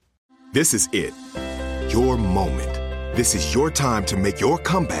 This is it. Your moment. This is your time to make your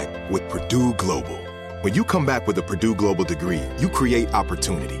comeback with Purdue Global. When you come back with a Purdue Global degree, you create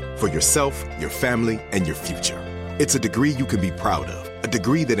opportunity for yourself, your family, and your future. It's a degree you can be proud of, a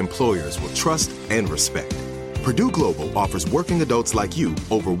degree that employers will trust and respect. Purdue Global offers working adults like you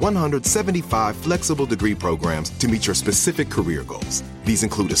over 175 flexible degree programs to meet your specific career goals. These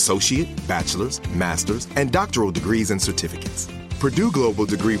include associate, bachelor's, master's, and doctoral degrees and certificates. Purdue Global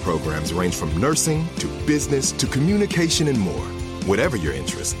degree programs range from nursing to business to communication and more. Whatever your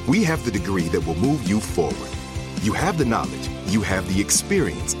interest, we have the degree that will move you forward. You have the knowledge, you have the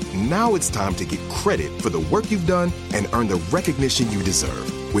experience. Now it's time to get credit for the work you've done and earn the recognition you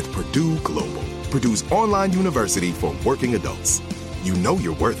deserve with Purdue Global, Purdue's online university for working adults. You know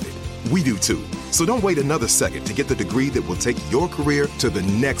you're worth it. We do too. So don't wait another second to get the degree that will take your career to the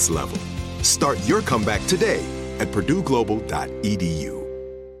next level. Start your comeback today at purdueglobal.edu.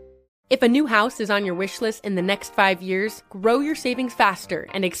 If a new house is on your wish list in the next 5 years, grow your savings faster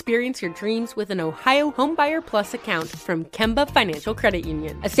and experience your dreams with an Ohio Homebuyer Plus account from Kemba Financial Credit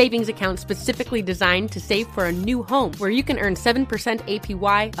Union. A savings account specifically designed to save for a new home, where you can earn 7%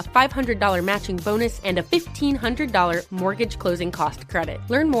 APY, a $500 matching bonus, and a $1,500 mortgage closing cost credit.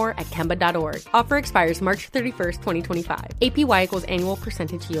 Learn more at Kemba.org. Offer expires March 31st, 2025. APY equals annual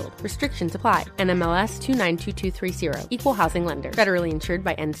percentage yield. Restrictions apply. NMLS 292230. Equal housing lender. Federally insured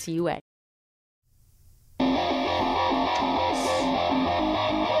by NCUA.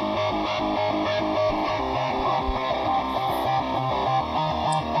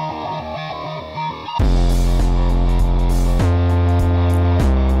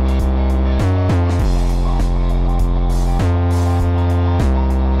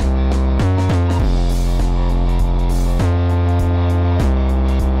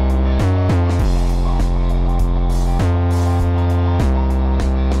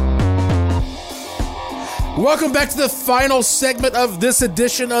 Welcome back to the final segment of this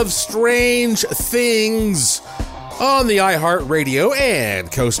edition of Strange Things on the iHeartRadio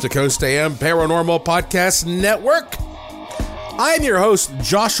and Coast to Coast AM Paranormal Podcast Network. I'm your host,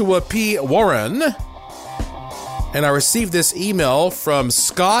 Joshua P. Warren, and I received this email from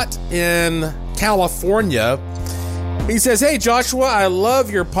Scott in California. He says, "Hey, Joshua, I love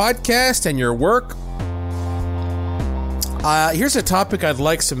your podcast and your work. Here's a topic I'd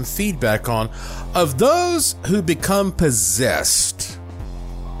like some feedback on. Of those who become possessed,"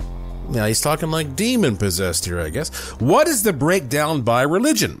 now he's talking like demon possessed here, I guess, "what is the breakdown by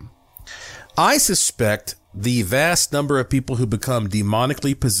religion? I suspect the vast number of people who become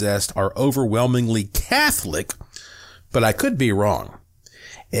demonically possessed are overwhelmingly Catholic, but I could be wrong.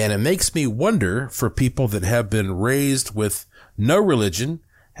 And it makes me wonder for people that have been raised with no religion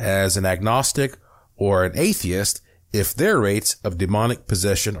as an agnostic or an atheist, if their rates of demonic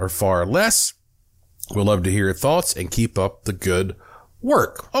possession are far less. We'd love to hear your thoughts and keep up the good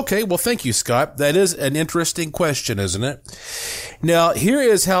work." Okay, well, thank you, Scott. That is an interesting question, isn't it? Now, here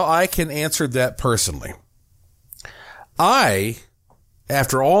is how I can answer that personally.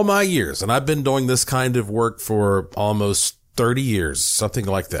 After all my years, and I've been doing this kind of work for almost 30 years, something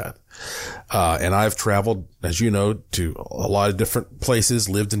like that. And I've traveled, as you know, to a lot of different places,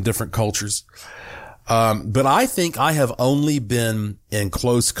 lived in different cultures. But I think I have only been in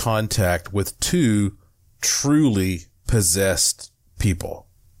close contact with 2 truly possessed people.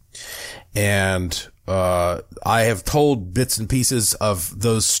 And I have told bits and pieces of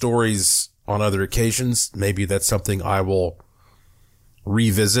those stories on other occasions. Maybe that's something I will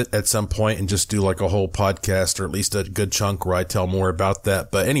revisit at some point and just do like a whole podcast, or at least a good chunk where I tell more about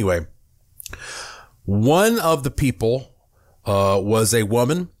that. But anyway, one of the people was a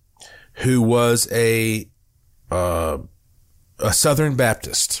woman who was a Southern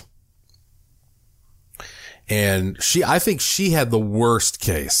Baptist. And I think she had the worst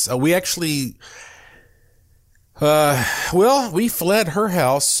case. We actually, we fled her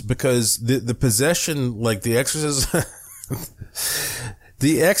house because the possession, like the exorcism,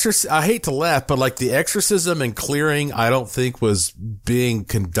 I hate to laugh, but like the exorcism and clearing, I don't think was being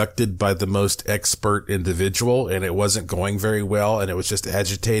conducted by the most expert individual, and it wasn't going very well, and it was just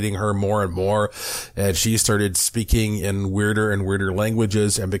agitating her more and more. And she started speaking in weirder and weirder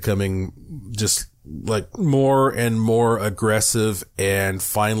languages and becoming just like more and more aggressive. And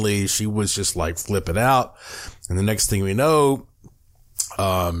finally she was just like flipping out. And the next thing we know,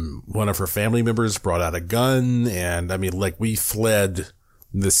 one of her family members brought out a gun, and I mean, like, we fled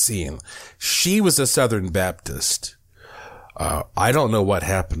the scene. She was a Southern Baptist. I don't know what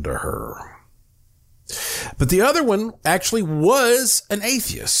happened to her. But the other one actually was an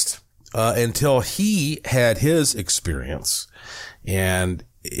atheist, until he had his experience. And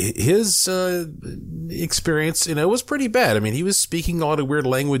his experience, was pretty bad. I mean, he was speaking a lot of weird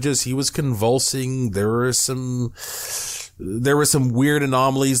languages. He was convulsing. There were some weird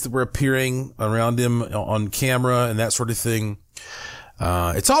anomalies that were appearing around him on camera and that sort of thing.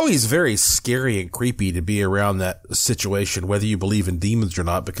 It's always very scary and creepy to be around that situation, whether you believe in demons or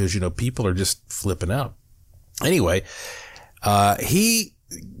not, because, people are just flipping out. Anyway, he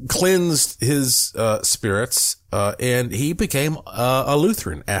cleansed his spirits, and he became a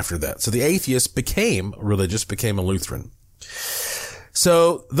Lutheran after that. So the atheist became religious, became a Lutheran.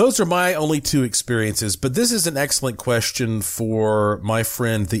 So those are my only 2 experiences, but this is an excellent question for my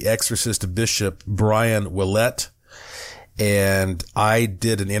friend, the exorcist bishop, Brian Willett. And I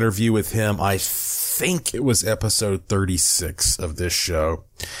did an interview with him. I think it was episode 36 of this show.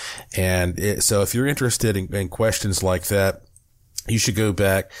 And so if you're interested in questions like that, you should go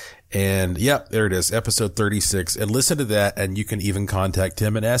back and there it is, episode 36, and listen to that. And you can even contact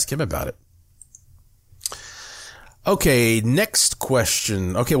him and ask him about it. Okay, next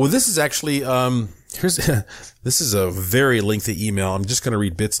question. Okay, well, this is actually, this is a very lengthy email. I'm just going to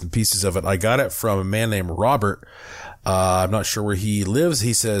read bits and pieces of it. I got it from a man named Robert. I'm not sure where he lives.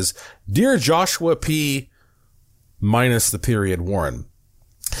 He says, "Dear Joshua P. minus the period Warren,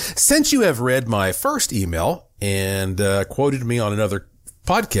 since you have read my first email and quoted me on another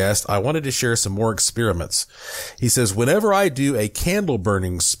podcast, I wanted to share some more experiments." He says, "Whenever I do a candle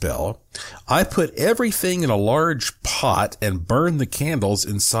burning spell, I put everything in a large pot and burn the candles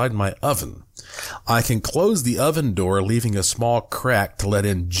inside my oven. I can close the oven door, leaving a small crack to let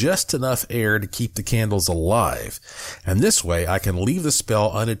in just enough air to keep the candles alive. And this way I can leave the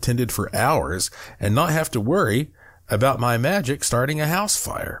spell unattended for hours and not have to worry about my magic starting a house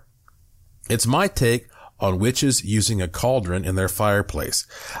fire. It's my take on witches using a cauldron in their fireplace.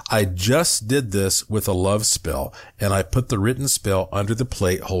 I just did this with a love spell, and I put the written spell under the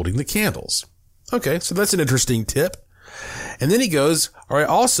plate holding the candles." Okay, so that's an interesting tip. And then he goes, all right,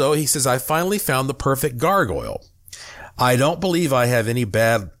 also, he says, "I finally found the perfect gargoyle. I don't believe I have any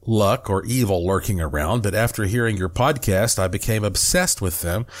bad luck or evil lurking around, but after hearing your podcast, I became obsessed with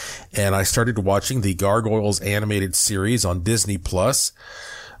them, and I started watching the Gargoyles animated series on Disney+.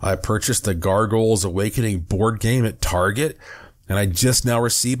 I purchased the Gargoyles Awakening board game at Target, and I just now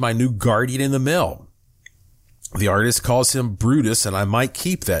received my new Guardian in the mail. The artist calls him Brutus, and I might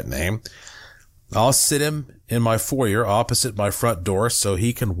keep that name. I'll sit him in my foyer opposite my front door so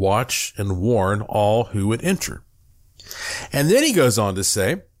he can watch and warn all who would enter. And then he goes on to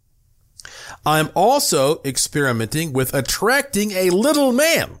say, I'm also experimenting with attracting a little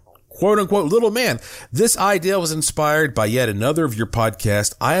man, quote unquote little man. This idea was inspired by yet another of your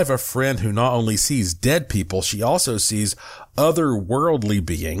podcasts. I have a friend who not only sees dead people, she also sees otherworldly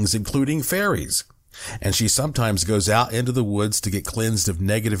beings, including fairies. And she sometimes goes out into the woods to get cleansed of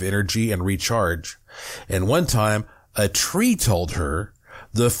negative energy and recharge. And one time, a tree told her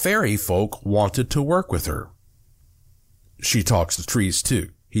the fairy folk wanted to work with her. She talks to trees too,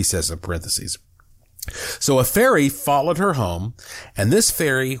 he says in parentheses. So a fairy followed her home, and this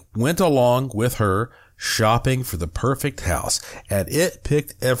fairy went along with her shopping for the perfect house, and it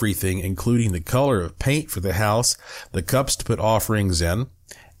picked everything, including the color of paint for the house, the cups to put offerings in,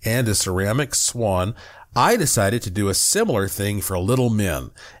 and a ceramic swan. I decided to do a similar thing for little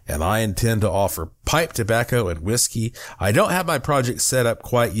men, and I intend to offer pipe tobacco and whiskey. I don't have my project set up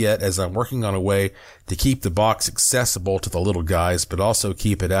quite yet, as I'm working on a way to keep the box accessible to the little guys, but also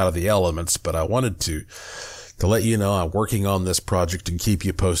keep it out of the elements. But I wanted to let you know I'm working on this project and keep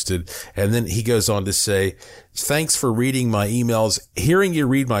you posted. And then he goes on to say, thanks for reading my emails. Hearing you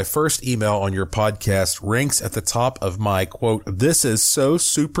read my first email on your podcast ranks at the top of my, quote, this is so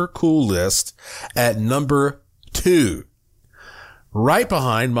super cool list at number 2, right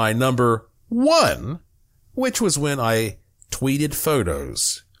behind my number 1, which was when I tweeted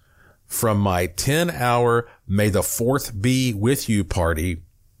photos from my 10-hour May the 4th be with you party.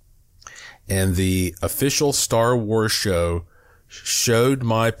 And the official Star Wars show showed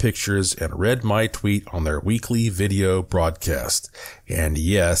my pictures and read my tweet on their weekly video broadcast. And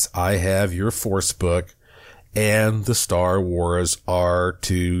yes, I have your Force book and the Star Wars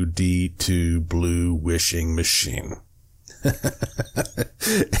R2-D2 blue wishing machine.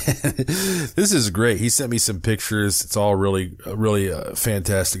 This is great. He sent me some pictures. It's all really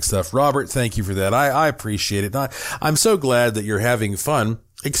fantastic stuff. Robert, thank you for that. I appreciate it. I'm so glad that you're having fun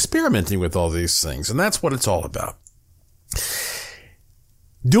experimenting with all these things. And that's what it's all about.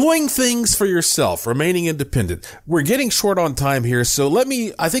 Doing things for yourself, remaining independent. We're getting short on time here. So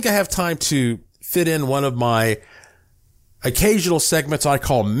I think I have time to fit in one of my occasional segments I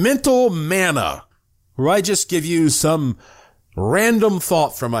call Mental Manna, where I just give you some random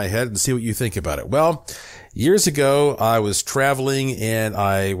thought from my head and see what you think about it. Well, years ago, I was traveling and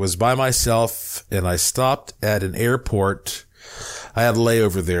I was by myself and I stopped at an airport. I had a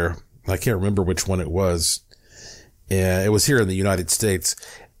layover there. I can't remember which one it was. And it was here in the United States.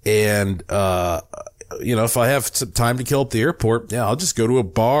 And, if I have some time to kill at the airport, I'll just go to a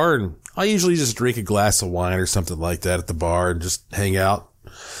bar, and I usually just drink a glass of wine or something like that at the bar and just hang out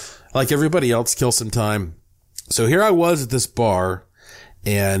like everybody else, kill some time. So here I was at this bar,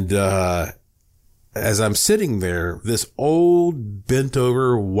 and, as I'm sitting there, this old,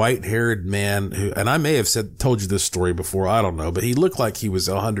 bent-over, white-haired man who, and I may have told you this story before, I don't know, but he looked like he was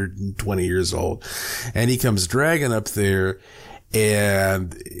 120 years old. And he comes dragging up there,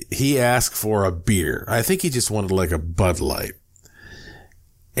 and he asked for a beer. I think he just wanted like a Bud Light.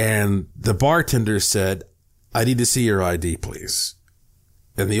 And the bartender said, I need to see your ID, please.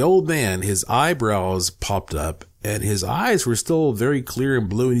 And the old man, his eyebrows popped up, and his eyes were still very clear and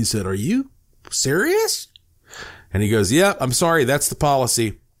blue, and he said, are you serious? And he goes, yeah, I'm sorry. That's the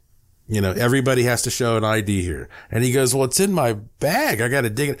policy. Everybody has to show an ID here. And he goes, well, it's in my bag. I got to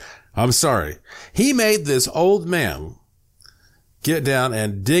dig it. I'm sorry. He made this old man get down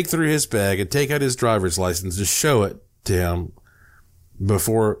and dig through his bag and take out his driver's license to show it to him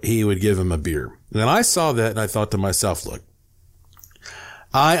before he would give him a beer. And I saw that and I thought to myself, look,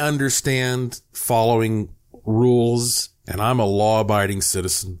 I understand following rules and I'm a law-abiding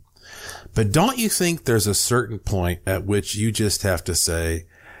citizen. But don't you think there's a certain point at which you just have to say,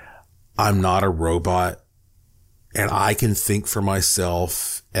 I'm not a robot and I can think for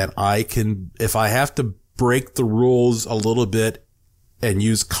myself, and if I have to break the rules a little bit and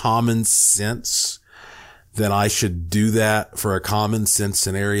use common sense, then I should do that for a common sense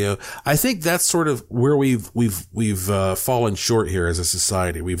scenario. I think that's sort of where we've fallen short here as a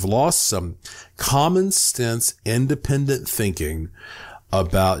society. We've lost some common sense, independent thinking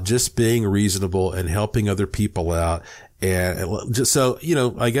about just being reasonable and helping other people out. And just so,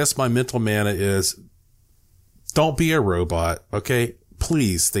 I guess my mental manna is Don't be a robot, okay?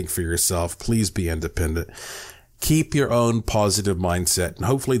 Please think for yourself. Please be independent. Keep your own positive mindset, and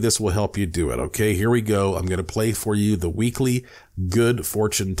hopefully this will help you do it, okay? Here we go. I'm going to play for you the weekly good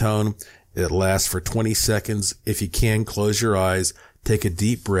fortune tone. It lasts for 20 seconds. If you can, close your eyes, take a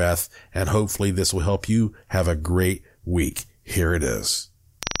deep breath, and hopefully this will help you have a great week. Here it is.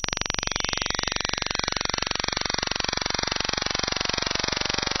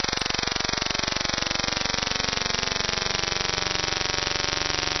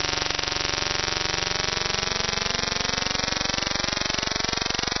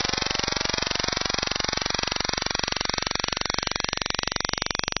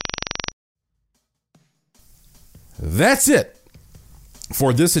 That's it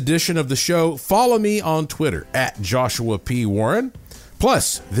for this edition of the show. Follow me on Twitter at Joshua P. Warren.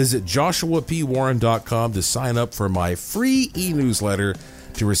 Plus, visit joshuapwarren.com to sign up for my free e-newsletter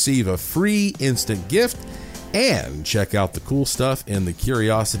to receive a free instant gift, and check out the cool stuff in the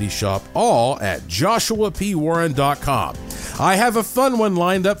Curiosity Shop, all at joshuapwarren.com. I have a fun one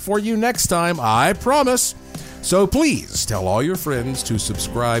lined up for you next time, I promise. So please tell all your friends to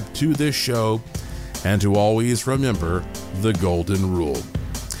subscribe to this show and to always remember the golden rule.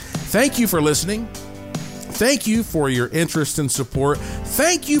 Thank you for listening. Thank you for your interest and support.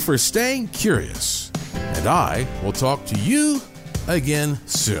 Thank you for staying curious. And I will talk to you again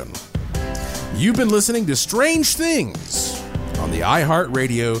soon. You've been listening to Strange Things on the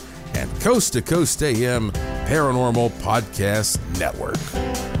iHeartRadio and Coast to Coast AM Paranormal Podcast Network.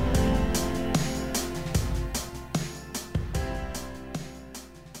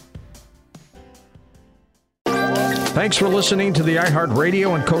 Thanks for listening to the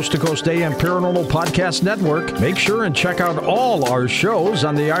iHeartRadio and Coast to Coast AM Paranormal Podcast Network. Make sure and check out all our shows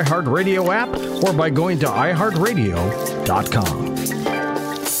on the iHeartRadio app or by going to iHeartRadio.com.